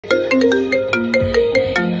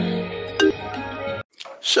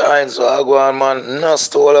Shine, so I go on, man. No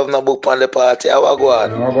stole of no book on the party. I go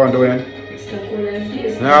on. What go on doing?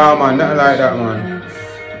 Nah, man, nothing like that, man.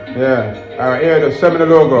 Yeah. Alright, here, just send me the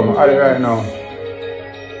logo. I'm at it right now.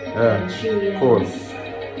 Yeah. Cool.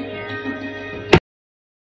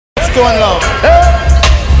 Stone Love.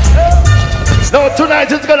 Now tonight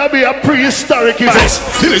it's gonna be a prehistoric event.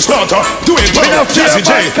 Billy Starter, do it well. Jazzy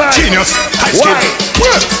J, genius, high skill.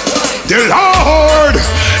 Well, the Lord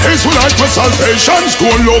is light for salvation.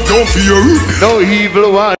 Stone Love, no fear. No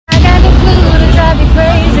evil one. I got the clue to drive you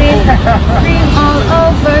crazy. Cream all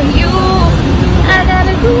over you. I got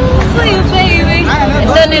a groove for you, baby.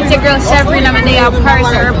 Done it to girl Chevron. I'm a day of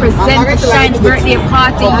person. Represent the Shine's birthday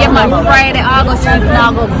party. Yeah, man, Friday, August 5th.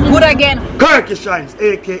 Now go good again. Kirky Shines,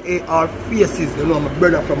 aka our faces. You know, I'm a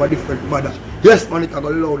brother from a different mother. Yes, man, it a go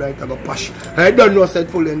loud and it a go posh. I don't know said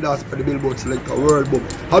full endorsed for the Billboard Selector World Book.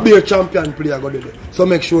 I'll be a champion player go there. So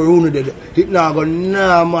make sure you know that it now go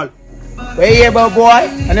normal. Where you about, boy?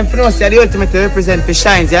 And them for say the ultimate represent for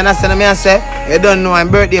Shines. You understand what I say? You don't know I'm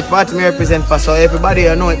birthday party me represent for, so everybody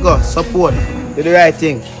you know it go. Support. Do the right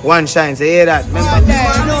thing. One Shines. You hear that? Remember? All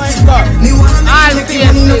the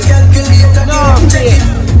faces. No faces.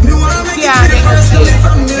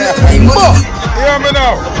 Hear me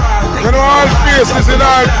now. You know all faces in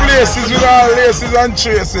all places with all laces and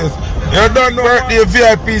traces. You don't know birthday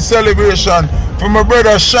VIP celebration for my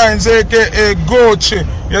brother Shines aka Gochi.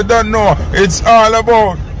 You don't know, it's all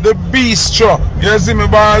about the bistro. You see me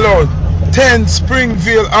ball out. 10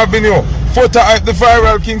 Springville Avenue. Photo at the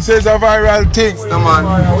Viral King says a viral thing. Come on,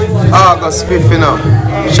 August 5th, you know.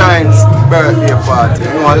 Shines birthday party.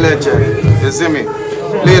 You know, a legend. You see me?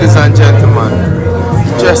 Ladies and gentlemen,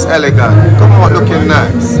 just elegant. Come out looking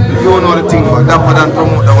nice. You know the thing, but dapper than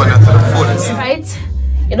promote the one to the fullest. Right?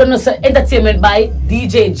 You don't know, so entertainment by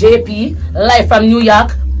DJ JP, live from New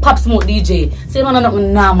York. Pop Smoke DJ. So you know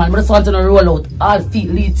nothing normal, but I just want to roll out. All feet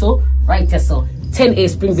lead to right there, so 10A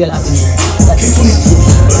Springville Avenue.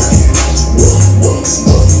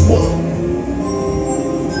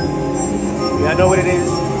 Yeah, I know what it is.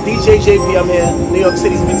 DJ JP, I'm here. New York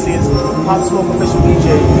City's mixes. Pop Smoke official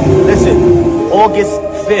DJ. Listen, August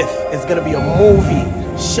 5th is gonna be a movie.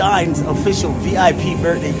 Shine's official VIP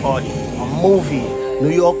birthday party. A movie. New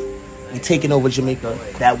York. We taking over Jamaica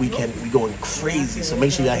that weekend. We going crazy, so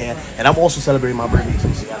make sure y'all here. And I'm also celebrating my birthday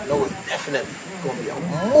too, so y'all know it's definitely gonna be a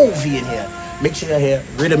movie in here. Make sure y'all here.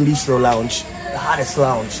 Rhythm Bistro Lounge, the hottest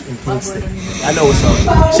lounge in Kingston. I know what's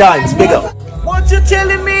up. Shines, big up. What you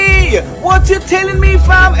telling me? What you telling me,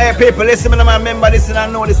 fam? Hey, people, listen, I remember this and I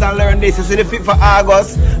know this and learn this. You see the 5th of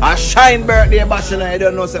August, a Shine birthday bash, and I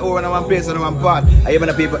don't know, say, oh, and I'm place and I'm part. I even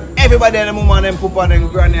the people, everybody in the moment, and pop on and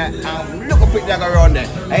granny, and look up it like around there.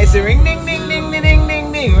 I say, ring, ding, ding, ding, ding, ding,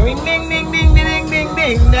 ding, ding, ring, ding, ding, ding, ding, ding,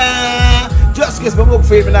 ding, nah. Just kiss me, look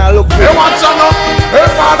for me now, look for me. Hey, watch out now. Hey,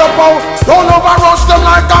 Father Paul, stone over rush them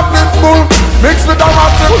like a pit bull. Mix with the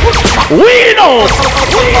rats. We know.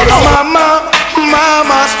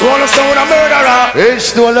 Mama, stone of sound a murderer. Hey,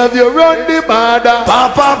 Stone Love, you run the border.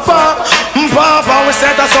 Papa, we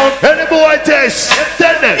set a sound. Any boy test,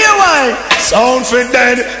 tell them. You why? Sound for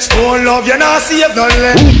dead. Stone Love, you not save none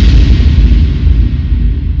left.